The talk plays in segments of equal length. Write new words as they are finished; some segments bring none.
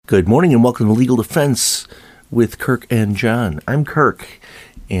Good morning and welcome to Legal Defense with Kirk and John. I'm Kirk,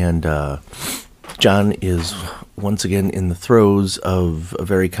 and John is once again in the throes of a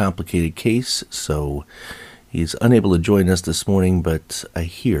very complicated case, so he's unable to join us this morning, but I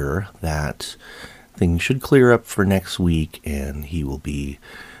hear that things should clear up for next week, and he will be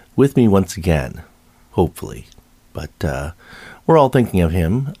with me once again, hopefully. But we're all thinking of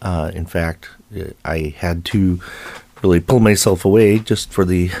him. In fact, I had to really pull myself away just for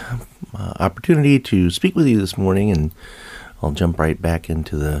the opportunity to speak with you this morning, and I'll jump right back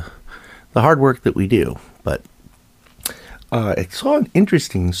into the hard work that we do. But I saw an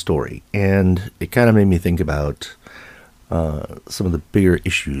interesting story, and it kind of made me think about some of the bigger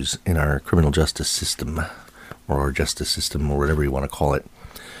issues in our criminal justice system, or our justice system, or whatever you want to call it.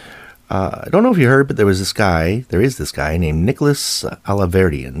 I don't know if you heard, but there is this guy named Nicholas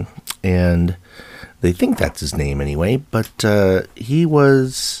Alaverdian, and they think that's his name anyway, but he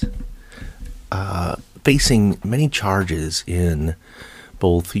was facing many charges in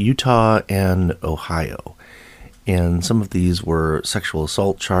both Utah and Ohio. And some of these were sexual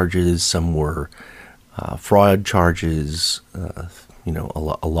assault charges, some were fraud charges, a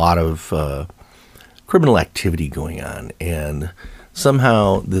lot of criminal activity going on. And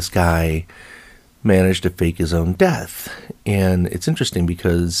somehow this guy managed to fake his own death. And it's interesting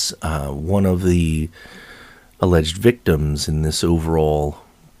because one of the alleged victims in this overall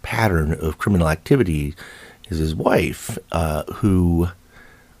pattern of criminal activity is his wife, who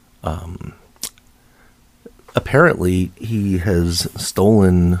apparently he has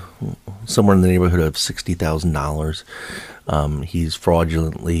stolen somewhere in the neighborhood of $60,000. He's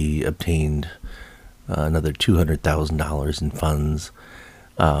fraudulently obtained another $200,000 in funds.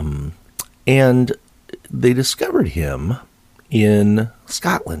 And they discovered him in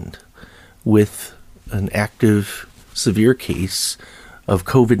Scotland with an active, severe case of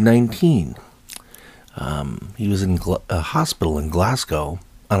COVID-19. He was in a hospital in Glasgow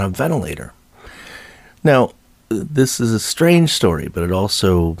on a ventilator. Now, this is a strange story, but it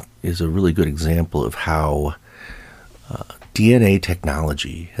also is a really good example of how DNA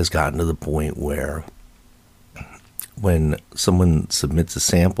technology has gotten to the point where when someone submits a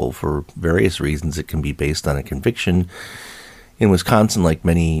sample for various reasons, it can be based on a conviction. In Wisconsin, like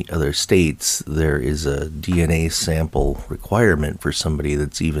many other states, there is a DNA sample requirement for somebody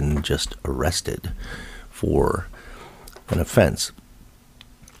that's even just arrested for an offense.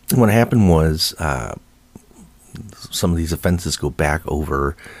 And what happened was some of these offenses go back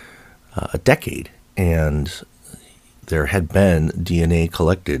over a decade, and there had been DNA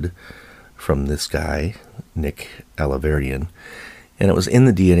collected from this guy, Nick Alaverdian, and it was in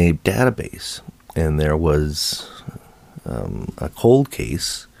the DNA database. And there was a cold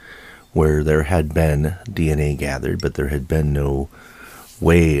case where there had been DNA gathered, but there had been no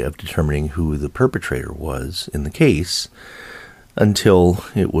way of determining who the perpetrator was in the case until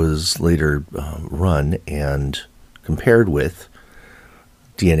it was later run and compared with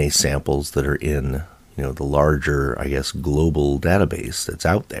DNA samples that are in, the larger, global database that's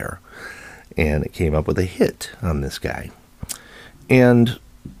out there. And it came up with a hit on this guy. And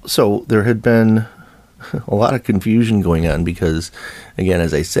so there had been a lot of confusion going on because, again,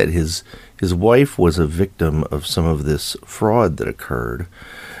 as I said, his wife was a victim of some of this fraud that occurred.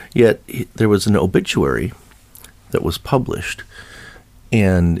 Yet there was an obituary that was published,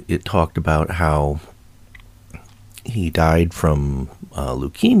 and it talked about how he died from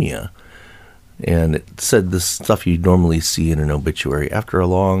leukemia. And it said this stuff you'd normally see in an obituary. After a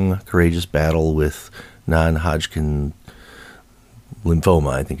long, courageous battle with non-Hodgkin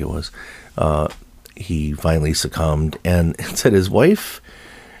lymphoma, I think it was, he finally succumbed. And it said his wife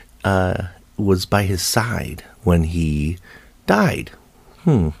was by his side when he died.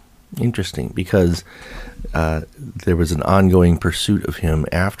 Interesting, because there was an ongoing pursuit of him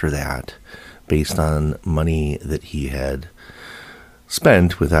after that based on money that he had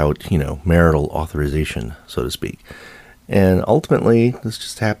spent without, marital authorization, so to speak. And ultimately, this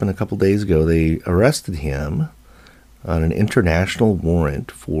just happened a couple days ago, they arrested him on an international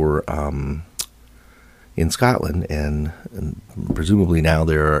warrant for in Scotland, and presumably now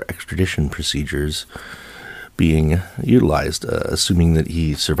there are extradition procedures being utilized, assuming that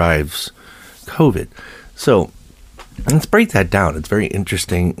he survives COVID. So let's break that down. It's very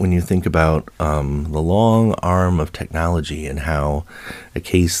interesting when you think about the long arm of technology and how a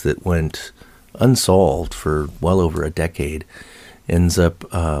case that went unsolved for well over a decade ends up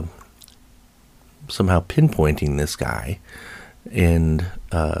somehow pinpointing this guy and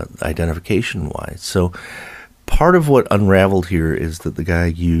identification-wise. So part of what unraveled here is that the guy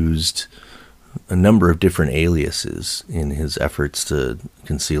used a number of different aliases in his efforts to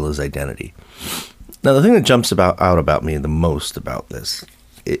conceal his identity. Now, the thing that jumps out about me the most about this,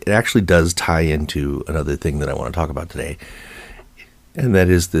 it actually does tie into another thing that I want to talk about today, and that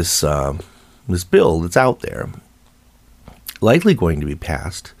is this bill that's out there, likely going to be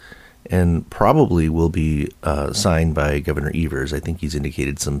passed, and probably will be signed by Governor Evers. I think he's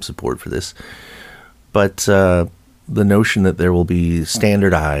indicated some support for this. But the notion that there will be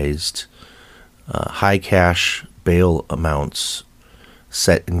standardized high cash bail amounts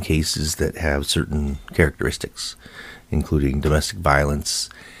set in cases that have certain characteristics, including domestic violence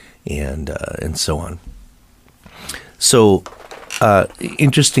and so on. So,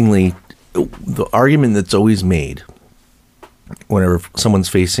 interestingly, the argument that's always made whenever someone's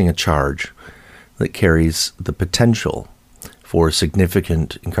facing a charge that carries the potential for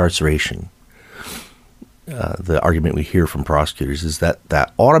significant incarceration, the argument we hear from prosecutors is that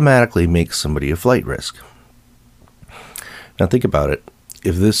that automatically makes somebody a flight risk. Now think about it.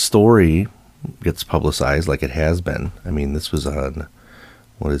 If this story gets publicized like it has been, I mean, this was on,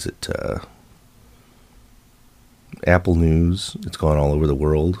 Apple News. It's gone all over the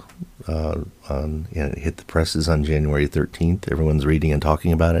world. It hit the presses on January 13th. Everyone's reading and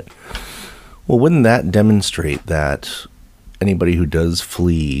talking about it. Well, wouldn't that demonstrate that anybody who does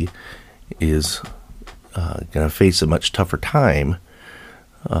flee is going to face a much tougher time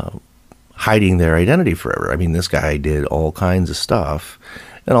hiding their identity forever? I mean, this guy did all kinds of stuff,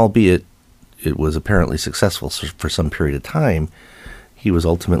 and albeit it was apparently successful for some period of time, he was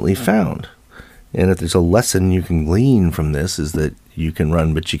ultimately found. And if there's a lesson you can glean from this, is that you can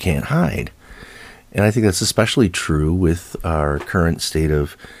run, but you can't hide. And I think that's especially true with our current state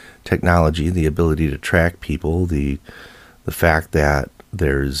of technology, the ability to track people, the fact that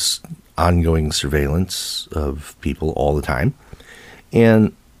there's ongoing surveillance of people all the time.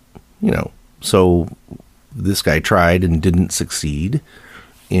 And, so this guy tried and didn't succeed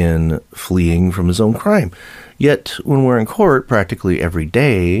in fleeing from his own crime. Yet, when we're in court practically every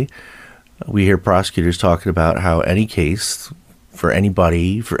day, we hear prosecutors talking about how any case for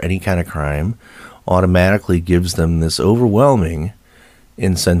anybody, for any kind of crime, automatically gives them this overwhelming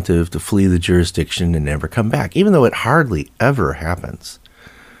incentive to flee the jurisdiction and never come back, even though it hardly ever happens.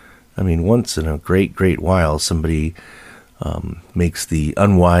 I mean, once in a great, great while, somebody makes the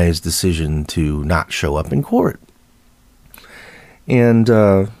unwise decision to not show up in court. And,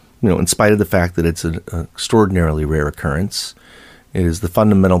 in spite of the fact that it's an extraordinarily rare occurrence, it is the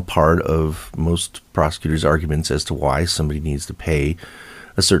fundamental part of most prosecutors' arguments as to why somebody needs to pay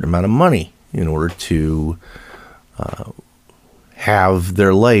a certain amount of money in order to have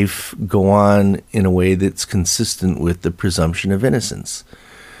their life go on in a way that's consistent with the presumption of innocence.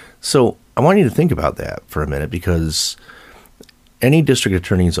 So I want you to think about that for a minute, because any district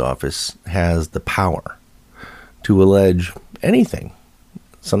attorney's office has the power to allege anything.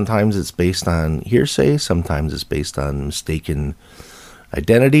 Sometimes it's based on hearsay, sometimes it's based on mistaken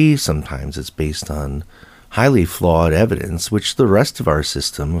identity, sometimes it's based on highly flawed evidence, which the rest of our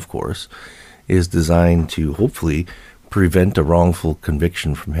system, of course, is designed to hopefully prevent a wrongful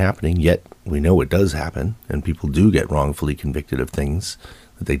conviction from happening. Yet we know it does happen, and people do get wrongfully convicted of things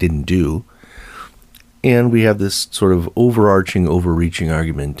that they didn't do. And we have this sort of overreaching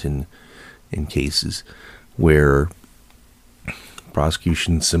argument in cases where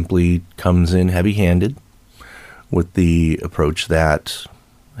prosecution simply comes in heavy-handed with the approach that,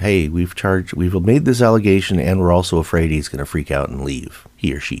 hey, we've made this allegation and we're also afraid he's going to freak out and leave,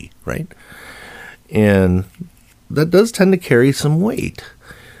 he or she, right? And that does tend to carry some weight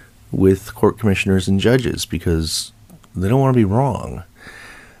with court commissioners and judges, because they don't want to be wrong.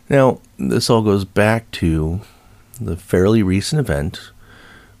 Now, this all goes back to the fairly recent event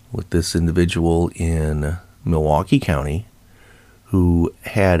with this individual in Milwaukee County who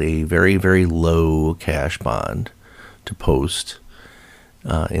had a very, very low cash bond to post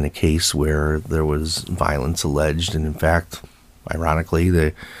in a case where there was violence alleged. And in fact, ironically,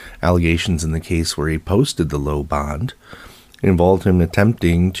 the allegations in the case where he posted the low bond involved him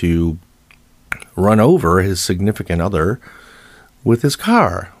attempting to run over his significant other with his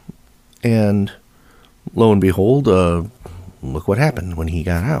car. And lo and behold, look what happened when he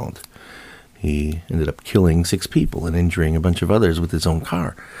got out. He ended up killing 6 people and injuring a bunch of others with his own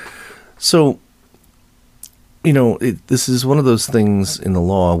car. So, this is one of those things in the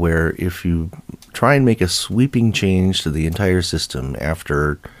law where if you try and make a sweeping change to the entire system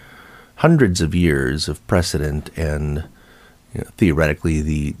after hundreds of years of precedent and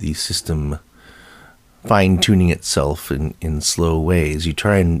theoretically the system fine-tuning itself in slow ways, you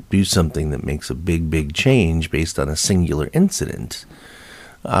try and do something that makes a big, big change based on a singular incident.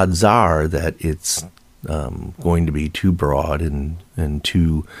 odds are that it's going to be too broad and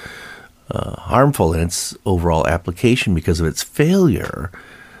too harmful in its overall application because of its failure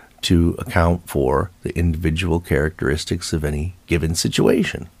to account for the individual characteristics of any given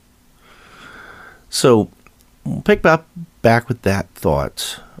situation. So we'll pick back with that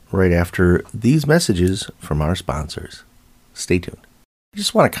thought right after these messages from our sponsors. Stay tuned. I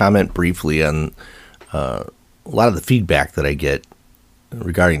just want to comment briefly on a lot of the feedback that I get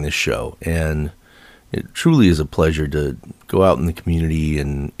regarding this show, and it truly is a pleasure to go out in the community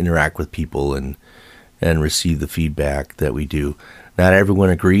and interact with people and receive the feedback that we do. Not everyone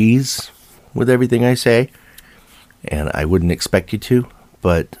agrees with everything I say, and I wouldn't expect you to,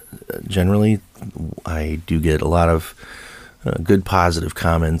 but generally I do get a lot of good positive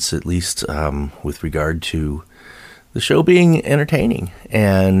comments, at least with regard to the show being entertaining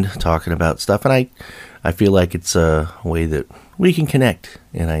and talking about stuff. And I feel like it's a way that we can connect,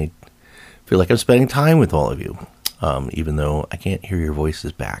 and I feel like I'm spending time with all of you, even though I can't hear your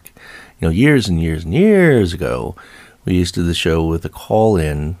voices back. Years and years and years ago, we used to do the show with a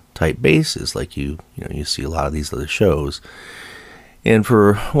call-in type basis, like you see a lot of these other shows. And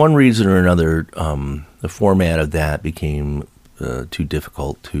for one reason or another, the format of that became too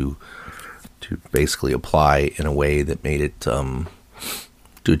difficult to basically apply in a way that made it to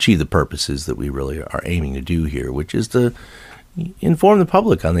achieve the purposes that we really are aiming to do here, which is to inform the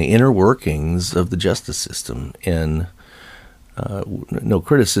public on the inner workings of the justice system. And no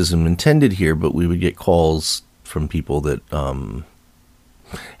criticism intended here, but we would get calls from people that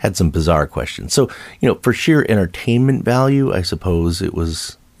had some bizarre questions. So, for sheer entertainment value, I suppose it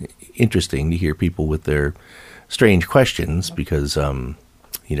was interesting to hear people with their strange questions, because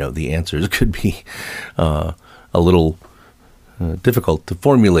the answers could be a little difficult to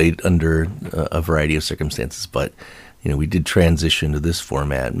formulate under a variety of circumstances. But we did transition to this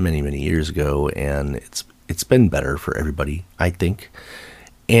format many, many years ago, and it's been better for everybody, I think.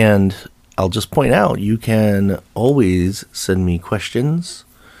 And I'll just point out, you can always send me questions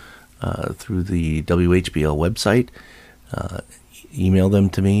through the WHBL website. Email them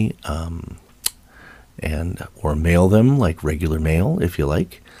to me, or mail them like regular mail if you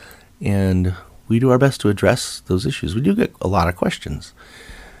like. And we do our best to address those issues. We do get a lot of questions.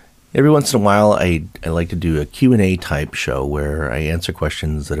 Every once in a while, I like to do a Q&A type show where I answer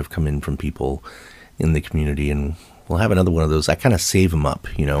questions that have come in from people in the community, and we'll have another one of those. I kind of save them up,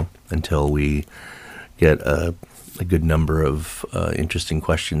 until we get a good number of interesting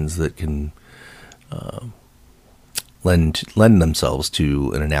questions that can lend themselves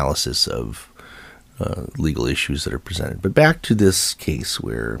to an analysis of legal issues that are presented. But back to this case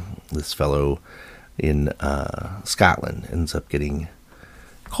where this fellow in Scotland ends up getting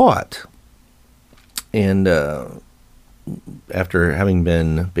caught, and after having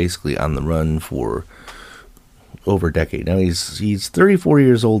been basically on the run for over a decade. Now he's 34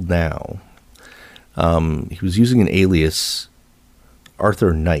 years old now. He was using an alias,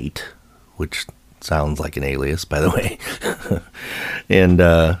 Arthur Knight, which sounds like an alias, by the way, and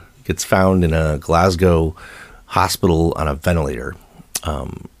gets found in a Glasgow hospital on a ventilator.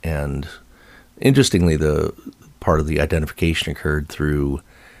 And interestingly, the part of the identification occurred through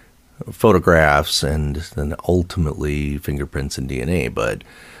photographs and then ultimately fingerprints and DNA, but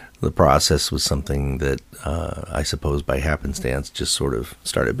the process was something that I suppose by happenstance just sort of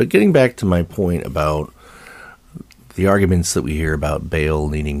started. But getting back to my point about the arguments that we hear about bail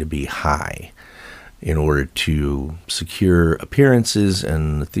needing to be high in order to secure appearances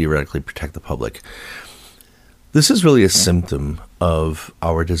and theoretically protect the public, this is really a symptom of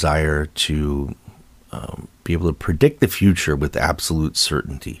our desire to be able to predict the future with absolute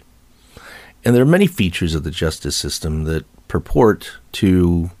certainty. And there are many features of the justice system that purport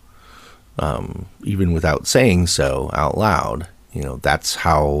to, even without saying so out loud, that's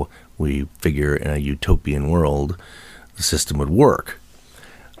how we figure in a utopian world the system would work.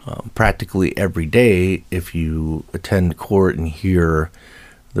 Practically every day, if you attend court and hear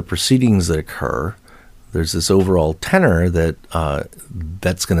the proceedings that occur, there's this overall tenor that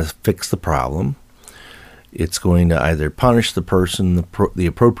that's going to fix the problem. It's going to either punish the person the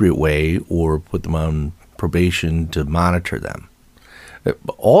appropriate way or put them on probation to monitor them.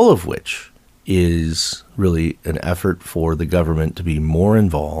 All of which is really an effort for the government to be more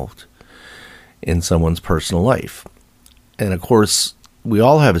involved in someone's personal life. And of course, we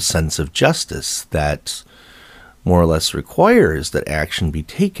all have a sense of justice that more or less requires that action be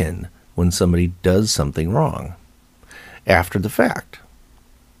taken when somebody does something wrong after the fact.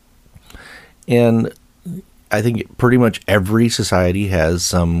 And I think pretty much every society has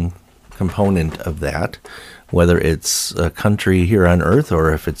some component of that, whether it's a country here on Earth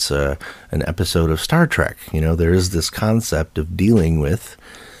or if it's an episode of Star Trek. There is this concept of dealing with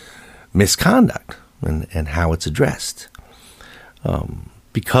misconduct and how it's addressed.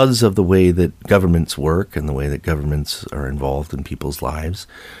 Because of the way that governments work and the way that governments are involved in people's lives,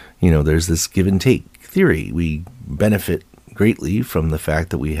 there's this give and take theory. We benefit greatly from the fact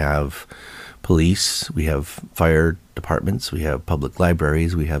that we have police, we have fire departments, we have public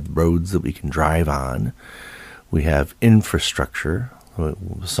libraries, we have roads that we can drive on, we have infrastructure.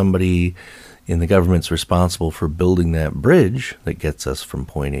 Somebody in the government's responsible for building that bridge that gets us from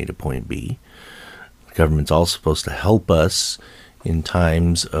point A to point B. The government's also supposed to help us in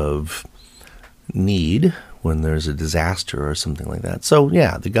times of need when there's a disaster or something like that. So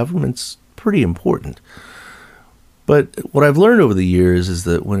yeah, the government's pretty important. But what I've learned over the years is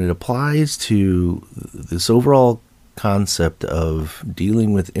that when it applies to this overall concept of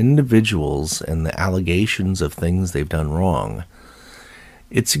dealing with individuals and the allegations of things they've done wrong,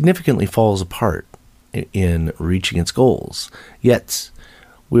 it significantly falls apart in reaching its goals. Yet,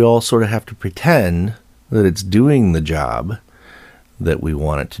 we all sort of have to pretend that it's doing the job that we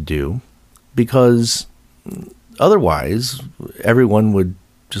want it to do, because otherwise everyone would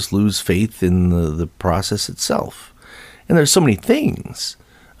just lose faith in the process itself. And there's so many things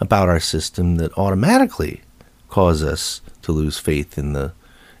about our system that automatically cause us to lose faith in the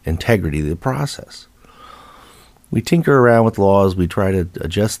integrity of the process. We tinker around with laws, we try to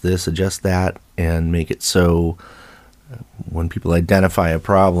adjust this, adjust that, and make it so when people identify a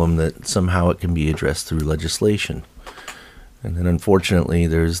problem that somehow it can be addressed through legislation. And then unfortunately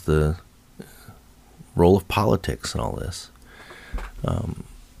there's the role of politics in all this.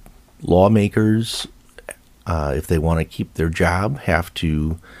 Lawmakers, if they want to keep their job, have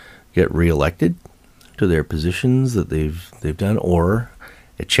to get reelected to their positions that they've done, or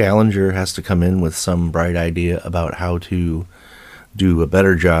a challenger has to come in with some bright idea about how to do a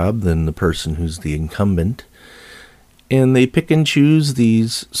better job than the person who's the incumbent. And they pick and choose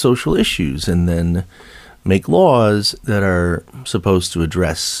these social issues and then make laws that are supposed to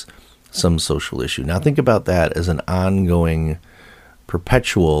address some social issue. Now think about that as an ongoing,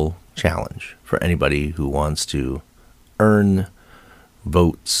 perpetual challenge for anybody who wants to earn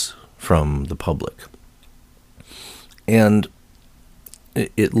votes from the public. And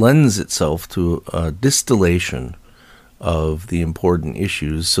it lends itself to a distillation of the important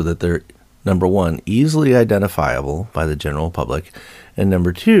issues so that they're, number one, easily identifiable by the general public, and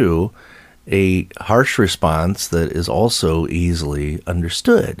number two, a harsh response that is also easily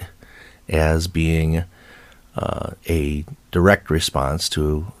understood as being a direct response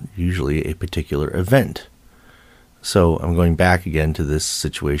to usually a particular event. So I'm going back again to this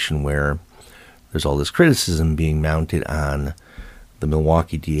situation where there's all this criticism being mounted on the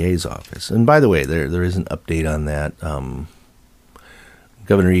Milwaukee DA's office. And by the way, there is an update on that.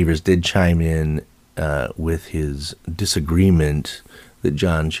 Governor Evers did chime in with his disagreement that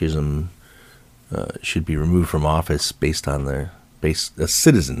John Chisholm should be removed from office based on the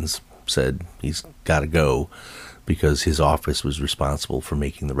citizens said he's got to go because his office was responsible for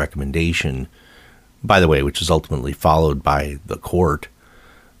making the recommendation, by the way, which was ultimately followed by the court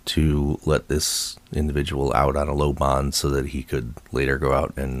to let this individual out on a low bond so that he could later go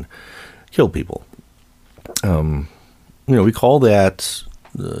out and kill people. We call that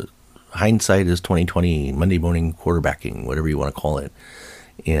hindsight is 2020, Monday morning quarterbacking, whatever you want to call it,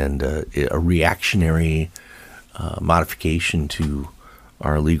 and a reactionary modification to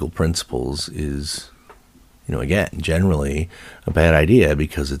our legal principles is, again, generally a bad idea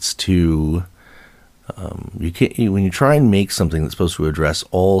because it's too. You can't, when you try and make something that's supposed to address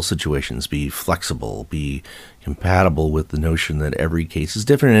all situations, be flexible, be compatible with the notion that every case is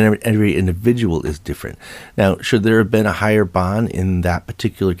different and every individual is different. Now, should there have been a higher bond in that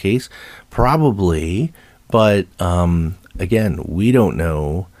particular case? Probably, but again, we don't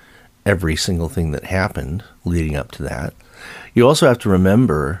know every single thing that happened leading up to that. You also have to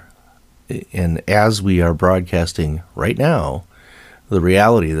remember, and as we are broadcasting right now, the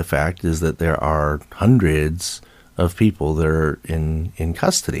reality of the fact is that there are hundreds of people that are in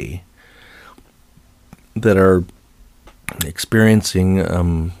custody that are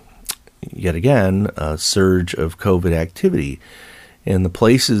experiencing, yet again, a surge of COVID activity. And the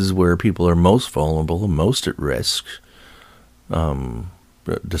places where people are most vulnerable and most at risk,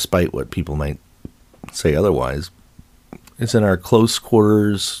 despite what people might say otherwise, is in our close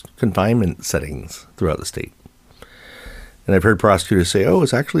quarters confinement settings throughout the state. And I've heard prosecutors say,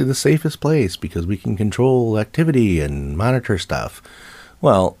 it's actually the safest place because we can control activity and monitor stuff.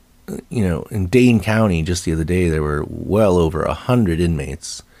 Well, in Dane County just the other day, there were well over 100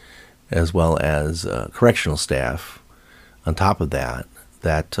 inmates as well as correctional staff on top of that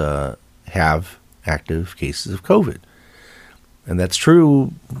have active cases of COVID. And that's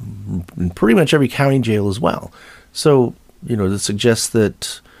true in pretty much every county jail as well. So, to suggest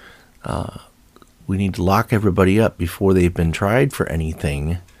that we need to lock everybody up before they've been tried for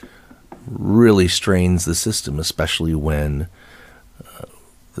anything really strains the system, especially when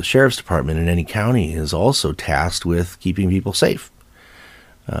the sheriff's department in any county is also tasked with keeping people safe.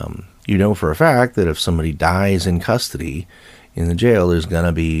 For a fact that if somebody dies in custody in the jail, there's going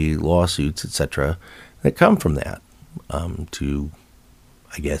to be lawsuits, etc., that come from that to,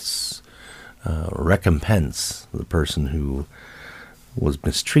 I guess, recompense the person who was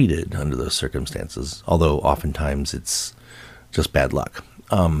mistreated under those circumstances, although oftentimes it's just bad luck.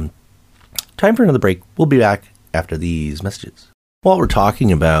 Time for another break. We'll be back after these messages. While we're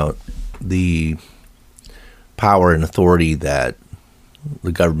talking about the power and authority that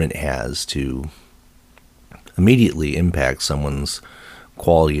the government has to immediately impact someone's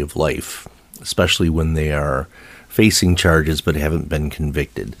quality of life, especially when they are facing charges but haven't been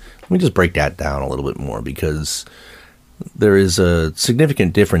convicted, let me just break that down a little bit more, because there is a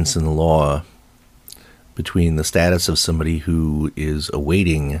significant difference in the law between the status of somebody who is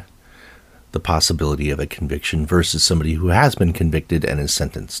awaiting the possibility of a conviction versus somebody who has been convicted and is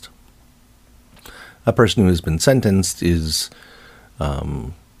sentenced. A person who has been sentenced is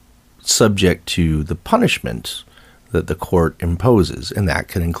subject to the punishment that the court imposes, and that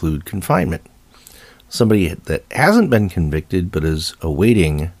can include confinement. Somebody that hasn't been convicted but is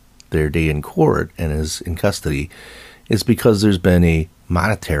awaiting their day in court and is in custody is because there's been a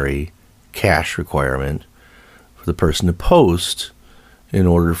monetary cash requirement for the person to post in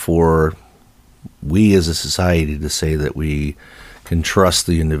order for we as a society to say that we can trust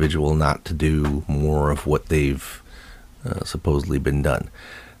the individual not to do more of what they've supposedly been done.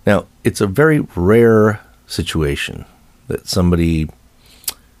 Now, it's a very rare situation that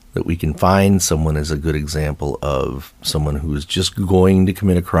we can find someone as a good example of someone who is just going to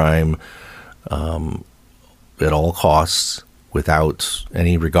commit a crime at all costs without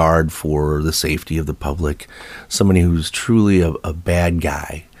any regard for the safety of the public, somebody who's truly a bad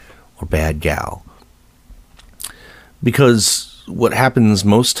guy or bad gal. Because what happens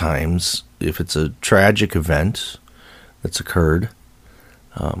most times, if it's a tragic event that's occurred,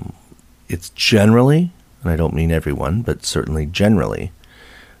 it's generally, and I don't mean everyone, but certainly generally,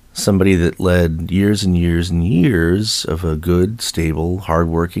 somebody that led years and years and years of a good, stable,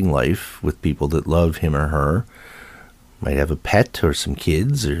 hardworking life with people that love him or her, might have a pet or some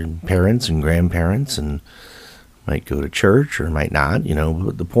kids or parents and grandparents, and might go to church or might not,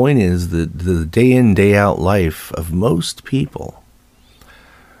 but the point is that the day in, day out life of most people,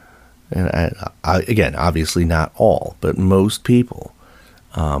 and again, obviously not all, but most people,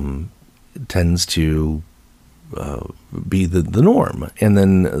 tends to be the norm. And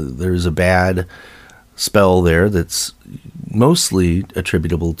then there's a bad spell there that's mostly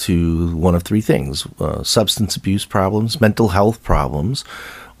attributable to one of three things: substance abuse problems, mental health problems,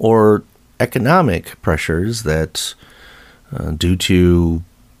 or economic pressures that due to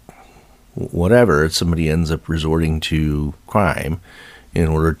whatever, somebody ends up resorting to crime in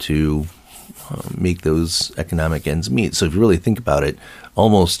order to make those economic ends meet. So if you really think about it,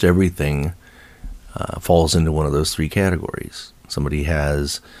 almost everything falls into one of those three categories. Somebody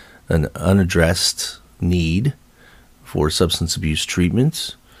has an unaddressed need for substance abuse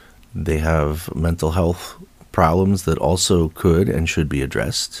treatment. They have mental health problems that also could and should be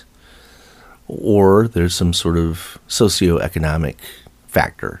addressed. Or there's some sort of socioeconomic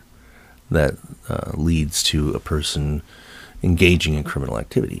factor that leads to a person engaging in criminal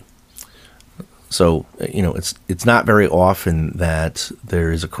activity. So, it's not very often that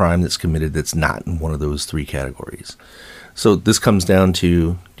there is a crime that's committed that's not in one of those three categories. So this comes down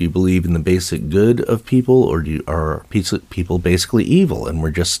to, do you believe in the basic good of people, or are people basically evil and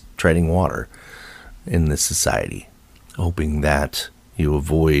we're just treading water in this society, hoping that you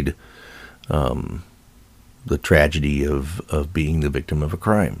avoid the tragedy of being the victim of a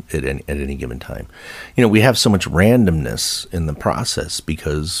crime at any given time? We have so much randomness in the process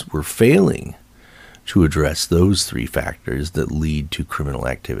because we're failing to address those three factors that lead to criminal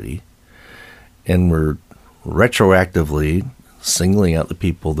activity. And we're retroactively singling out the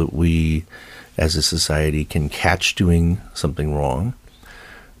people that we as a society can catch doing something wrong,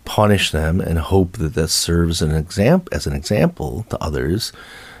 punish them, and hope that this serves as an example to others,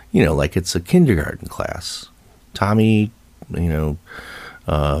 like it's a kindergarten class. Tommy, ate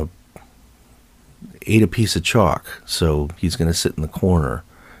a piece of chalk, so he's going to sit in the corner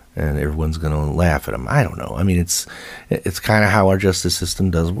and everyone's going to laugh at them. I don't know. I mean, it's kind of how our justice system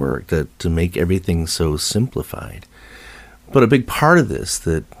does work, to make everything so simplified. But a big part of this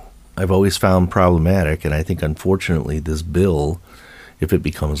that I've always found problematic, and I think unfortunately this bill, if it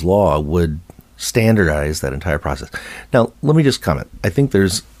becomes law, would standardize that entire process. Now, let me just comment. I think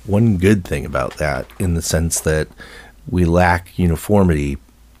there's one good thing about that, in the sense that we lack uniformity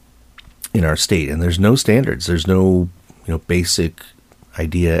in our state, and there's no standards. There's no basic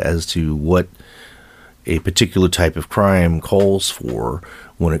idea as to what a particular type of crime calls for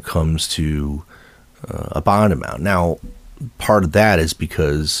when it comes to a bond amount. Now, part of that is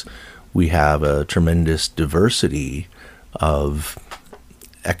because we have a tremendous diversity of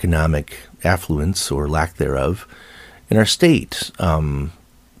economic affluence, or lack thereof, in our state.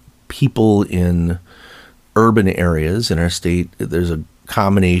 People in urban areas in our state, there's a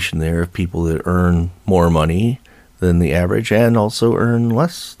combination there of people that earn more money than the average and also earn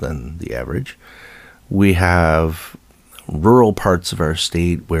less than the average. We have rural parts of our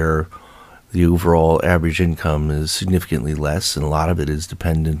state where the overall average income is significantly less, and a lot of it is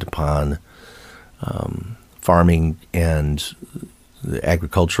dependent upon farming and the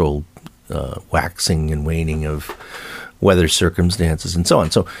agricultural waxing and waning of weather circumstances and so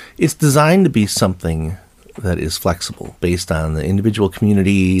on. So it's designed to be something that is flexible based on the individual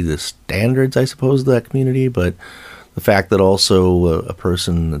community, the standards, I suppose, of that community, but the fact that also a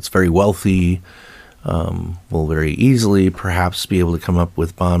person that's very wealthy will very easily perhaps be able to come up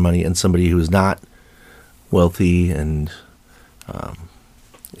with bond money, and somebody who is not wealthy and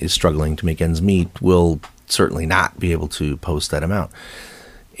is struggling to make ends meet will certainly not be able to post that amount.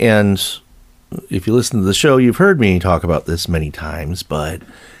 And if you listen to the show, you've heard me talk about this many times, but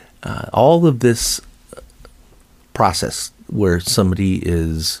all of this process where somebody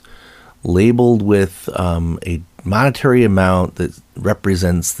is labeled with a monetary amount that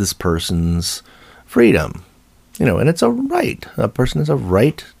represents this person's freedom, and it's a right. A person has a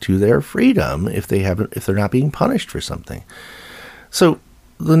right to their freedom if they're not being punished for something. So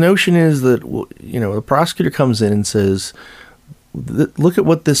the notion is that, the prosecutor comes in and says, look at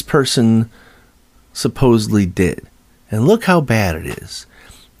what this person supposedly did, and look how bad it is.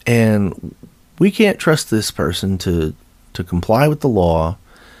 And we can't trust this person to comply with the law.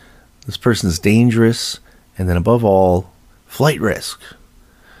 This person is dangerous, and then above all, flight risk.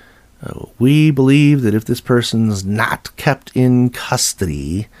 We believe that if this person's not kept in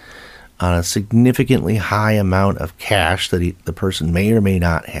custody on a significantly high amount of cash that the person may or may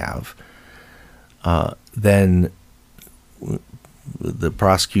not have, then the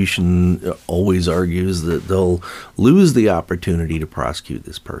prosecution always argues that they'll lose the opportunity to prosecute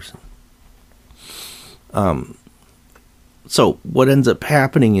this person. So what ends up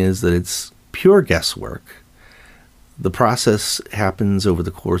happening is that it's pure guesswork. The process happens over the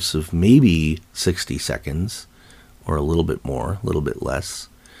course of maybe 60 seconds, or a little bit more, a little bit less,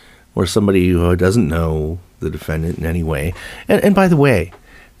 where somebody who doesn't know the defendant in any way. And by the way,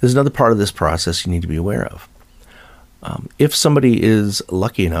 there's another part of this process you need to be aware of. If somebody is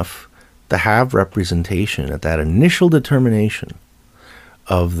lucky enough to have representation at that initial determination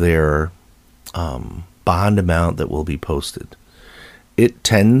of their bond amount that will be posted, it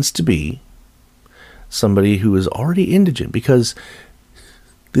tends to be somebody who is already indigent, because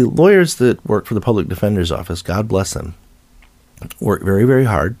the lawyers that work for the public defender's office, God bless them, work very, very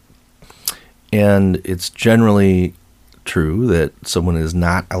hard. And it's generally true that someone is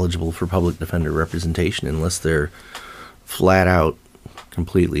not eligible for public defender representation unless they're flat out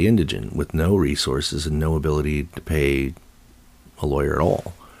completely indigent with no resources and no ability to pay a lawyer at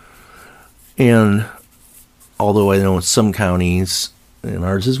all. And although I know some counties, and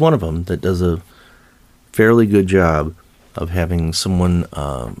ours is one of them, that does a fairly good job of having someone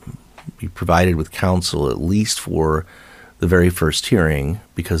be provided with counsel at least for the very first hearing,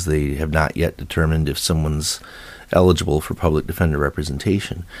 because they have not yet determined if someone's eligible for public defender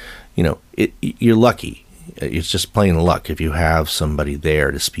representation. You're lucky. It's just plain luck if you have somebody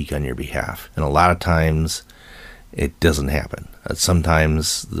there to speak on your behalf. And a lot of times it doesn't happen.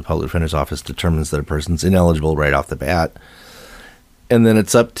 Sometimes the public defender's office determines that a person's ineligible right off the bat, and then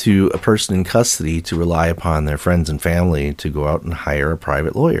it's up to a person in custody to rely upon their friends and family to go out and hire a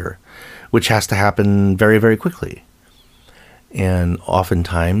private lawyer, which has to happen very, very quickly. And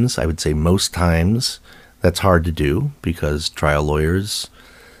oftentimes, I would say most times, that's hard to do, because trial lawyers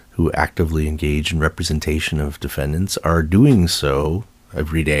who actively engage in representation of defendants are doing so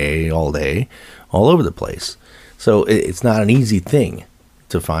every day, all over the place. So it's not an easy thing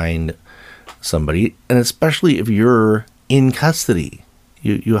to find somebody, and especially if you're in custody.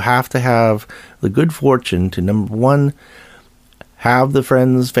 You have to have the good fortune to, number one, have the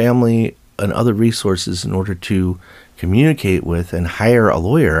friends, family, and other resources in order to communicate with and hire a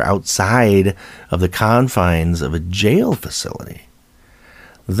lawyer outside of the confines of a jail facility.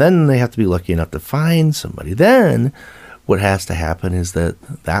 Then they have to be lucky enough to find somebody. Then what has to happen is that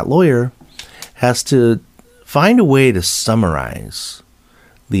that lawyer has to find a way to summarize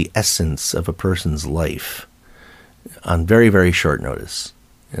the essence of a person's life on very, very short notice.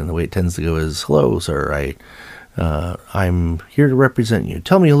 And the way it tends to go is, hello, sir, I'm here to represent you.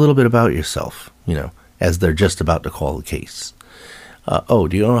 Tell me a little bit about yourself, as they're just about to call the case. Do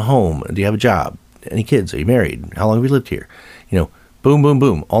you own a home? Do you have a job? Any kids? Are you married? How long have you lived here? Boom, boom,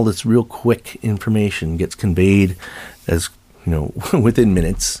 boom. All this real quick information gets conveyed as, within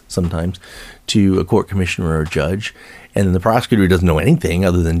minutes sometimes to a court commissioner or a judge. And then the prosecutor doesn't know anything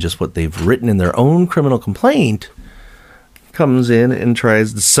other than just what they've written in their own criminal complaint, comes in and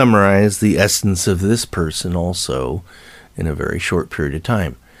tries to summarize the essence of this person also in a very short period of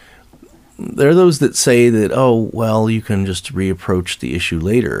time. There are those that say that, you can just reapproach the issue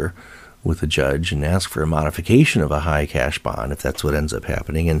later with a judge and ask for a modification of a high cash bond if that's what ends up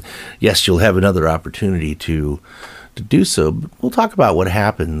happening. And yes, you'll have another opportunity to do so. But we'll talk about what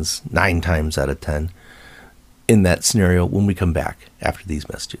happens 9 times out of 10 in that scenario when we come back after these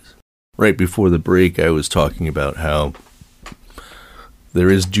messages. Right before the break, I was talking about how there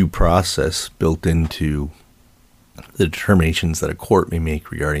is due process built into the determinations that a court may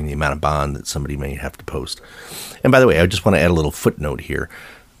make regarding the amount of bond that somebody may have to post. And by the way, I just want to add a little footnote here,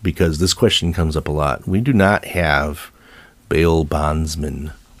 because this question comes up a lot. We do not have bail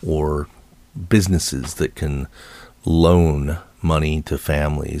bondsmen or businesses that can loan money to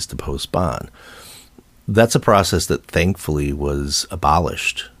families to post bond. That's a process that thankfully was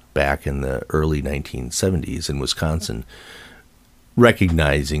abolished back in the early 1970s in Wisconsin,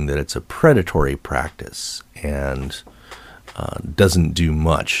 recognizing that it's a predatory practice and doesn't do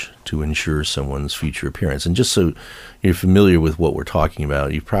much to ensure someone's future appearance. And just so you're familiar with what we're talking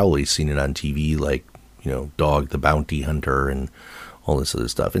about, you've probably seen it on TV, like, Dog the Bounty Hunter and all this other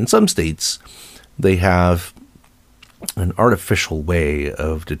stuff. In some states, they have an artificial way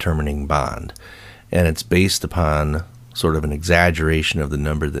of determining bond, and it's based upon sort of an exaggeration of the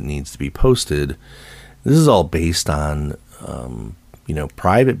number that needs to be posted. This is all based on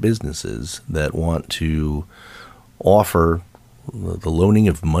private businesses that want to offer the loaning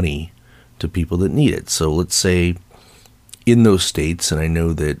of money to people that need it. So let's say in those states, and I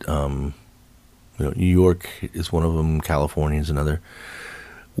know that New York is one of them, California is another,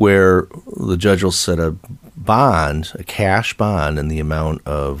 where the judge will set a bond, a cash bond, in the amount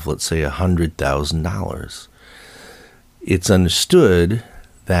of, let's say, $100,000. It's understood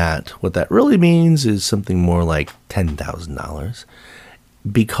that what that really means is something more like $10,000,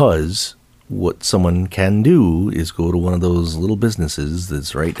 because what someone can do is go to one of those little businesses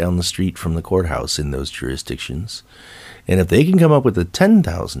that's right down the street from the courthouse in those jurisdictions, and if they can come up with the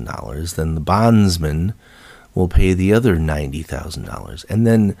 $10,000, then the bondsman will pay the other $90,000, and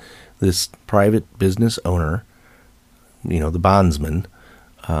then this private business owner, the bondsman,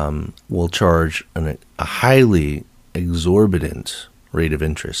 will charge a highly exorbitant rate of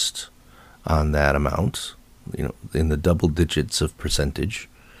interest on that amount, in the double digits of percentage.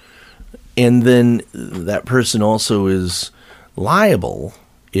 And then that person also is liable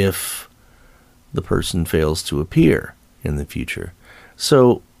if the person fails to appear in the future.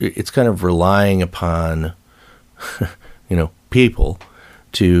 So it's kind of relying upon, people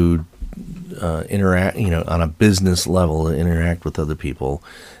to interact, on a business level, to interact with other people,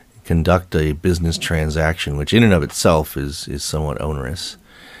 conduct a business transaction, which in and of itself is somewhat onerous,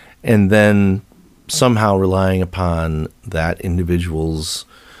 and then somehow relying upon that individual's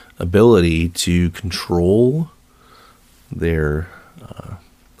ability to control their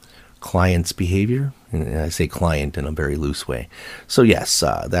client's behavior. And I say client in a very loose way. So yes,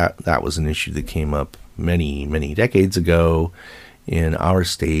 that was an issue that came up many, many decades ago in our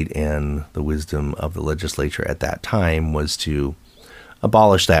state, and the wisdom of the legislature at that time was to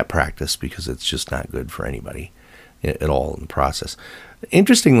abolish that practice because it's just not good for anybody at all in the process.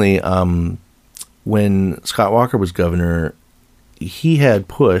 Interestingly, when Scott Walker was governor, he had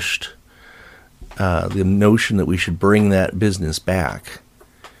pushed the notion that we should bring that business back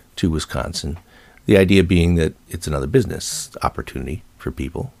to Wisconsin. The idea being that it's another business opportunity for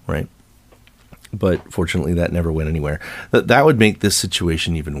people, right? But fortunately, that never went anywhere. That would make this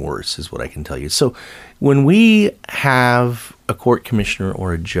situation even worse, is what I can tell you. So when we have a court commissioner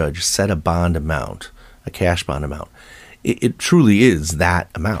or a judge set a bond amount, a cash bond amount, it truly is that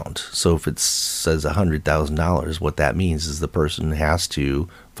amount. So if it says $100,000, what that means is the person has to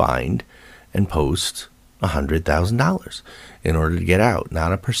find and post $100,000 in order to get out,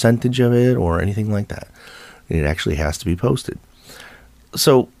 not a percentage of it or anything like that. It actually has to be posted.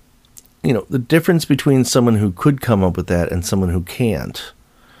 So, the difference between someone who could come up with that and someone who can't,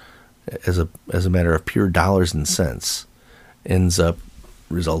 as a matter of pure dollars and cents, ends up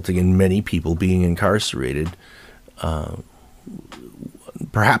resulting in many people being incarcerated,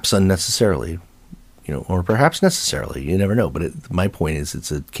 perhaps unnecessarily, or perhaps necessarily. You never know. But my point is,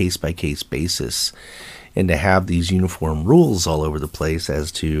 it's a case-by-case basis. And to have these uniform rules all over the place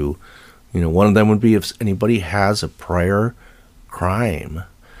as to, one of them would be if anybody has a prior crime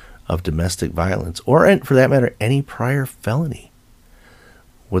of domestic violence, or for that matter, any prior felony.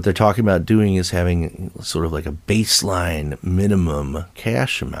 What they're talking about doing is having sort of like a baseline minimum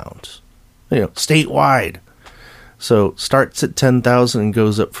cash amount, statewide. So starts at $10,000 and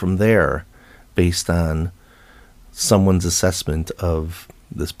goes up from there based on someone's assessment of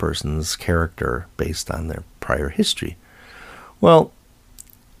this person's character based on their prior history. Well,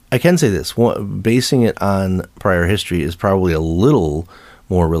 I can say this. Basing it on prior history is probably a little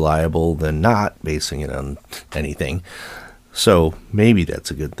more reliable than not basing it on anything. So maybe that's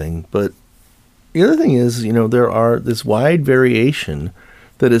a good thing. But the other thing is, there are this wide variation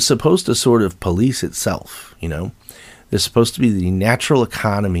that is supposed to sort of police itself, There's supposed to be the natural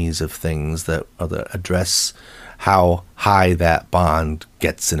economies of things that address how high that bond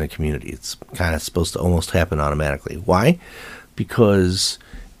gets in a community. It's kind of supposed to almost happen automatically. Why? Because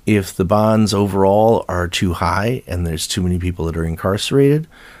if the bonds overall are too high and there's too many people that are incarcerated,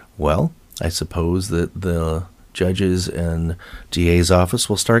 well, I suppose that the judges and DA's office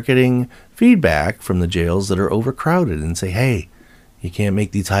will start getting feedback from the jails that are overcrowded and say, hey, you can't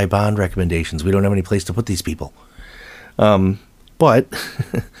make these high bond recommendations. We don't have any place to put these people. But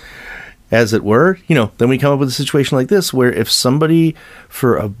as it were, then we come up with a situation like this where if somebody,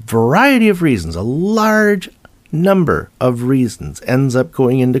 for a variety of reasons, a large number of reasons, ends up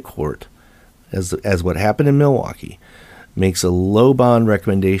going into court, as what happened in Milwaukee, makes a low bond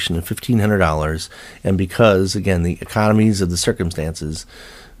recommendation of $1,500, and because, again, the economies of the circumstances,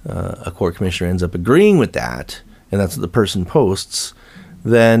 a court commissioner ends up agreeing with that, and that's what the person posts,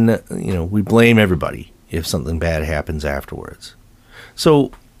 then, we blame everybody if something bad happens afterwards.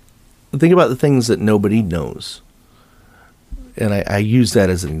 So think about the things that nobody knows. And I use that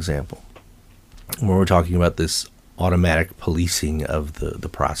as an example when we're talking about this automatic policing of the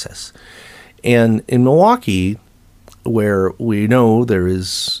process. And in Milwaukee, where we know there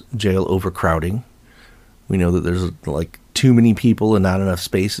is jail overcrowding, we know that there's like too many people and not enough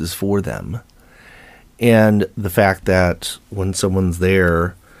spaces for them. And the fact that when someone's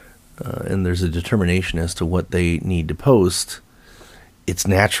there and there's a determination as to what they need to post, it's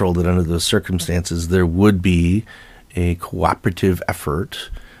natural that under those circumstances there would be a cooperative effort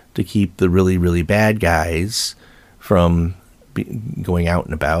to keep the really, really bad guys from going out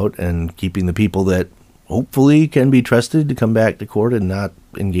and about and keeping the people that hopefully can be trusted to come back to court and not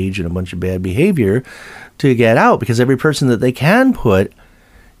engage in a bunch of bad behavior to get out, because every person that they can put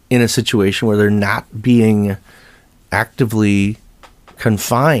in a situation where they're not being actively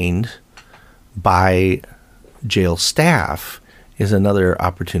confined by jail staff is another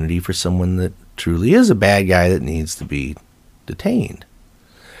opportunity for someone that truly is a bad guy that needs to be detained.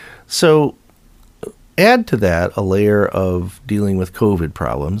 So add to that a layer of dealing with COVID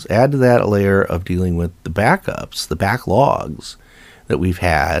problems, add to that a layer of dealing with the backups, the backlogs that we've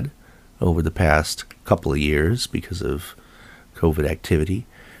had over the past couple of years because of COVID activity.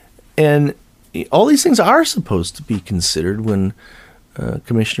 And all these things are supposed to be considered when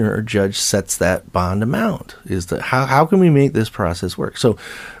commissioner or judge sets that bond amount, is that how can we make this process work? So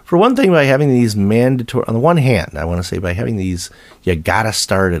for one thing, by having these mandatory, on the one hand, I want to say by having these, you got to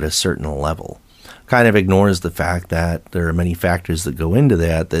start at a certain level, kind of ignores the fact that there are many factors that go into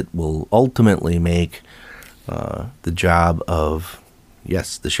that will ultimately make the job of,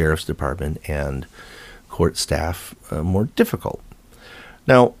 yes, the sheriff's department and court staff more difficult.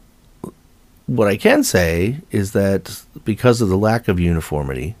 Now, what I can say is that because of the lack of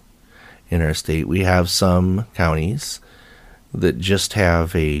uniformity in our state, we have some counties that just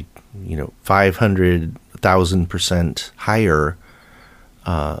have a 500,000% higher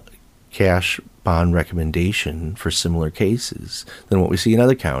cash bond recommendation for similar cases than what we see in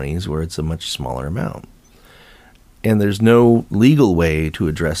other counties where it's a much smaller amount. And there's no legal way to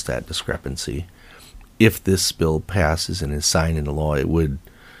address that discrepancy. If this bill passes and is signed into law, it would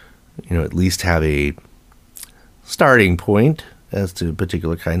at least have a starting point as to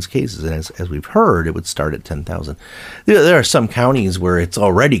particular kinds of cases. And as we've heard, it would start at 10,000. There are some counties where it's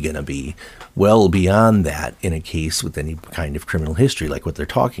already going to be well beyond that in a case with any kind of criminal history, like what they're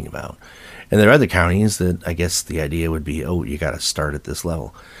talking about. And there are other counties that I guess the idea would be, oh, you got to start at this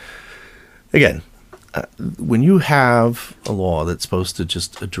level. Again, when you have a law that's supposed to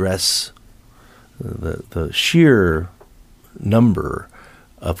just address the sheer number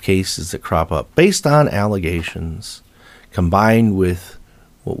of cases that crop up based on allegations, combined with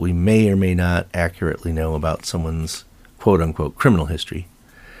what we may or may not accurately know about someone's quote-unquote criminal history,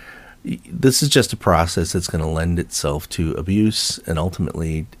 this is just a process that's going to lend itself to abuse and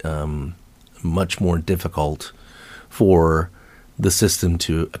ultimately much more difficult for the system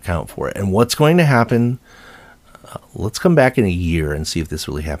to account for it. And what's going to happen, let's come back in a year and see if this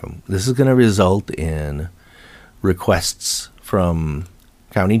really happened. This is going to result in requests from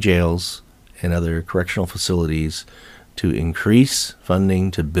county jails and other correctional facilities to increase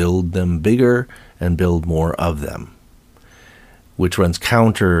funding to build them bigger and build more of them, which runs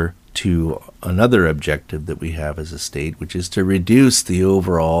counter to another objective that we have as a state, which is to reduce the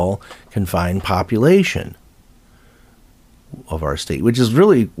overall confined population of our state, which is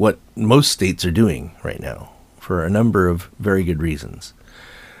really what most states are doing right now for a number of very good reasons.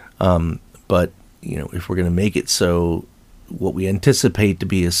 But, if we're going to make it so what we anticipate to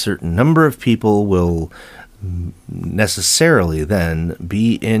be a certain number of people will necessarily then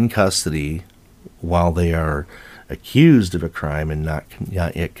be in custody while they are accused of a crime and not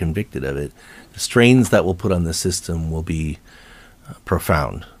yet convicted of it, the strains that will put on the system will be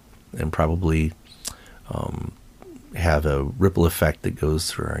profound and probably have a ripple effect that goes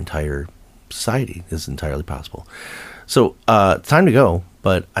through our entire society. Is entirely possible. So it's time to go,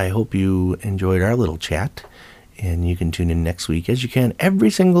 but I hope you enjoyed our little chat, and you can tune in next week as you can every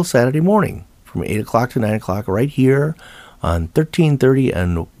single Saturday morning from 8 o'clock to 9 o'clock right here on 1330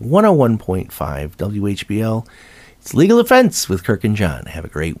 and 101.5 WHBL. It's Legal Defense with Kirk and John. Have a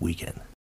great weekend.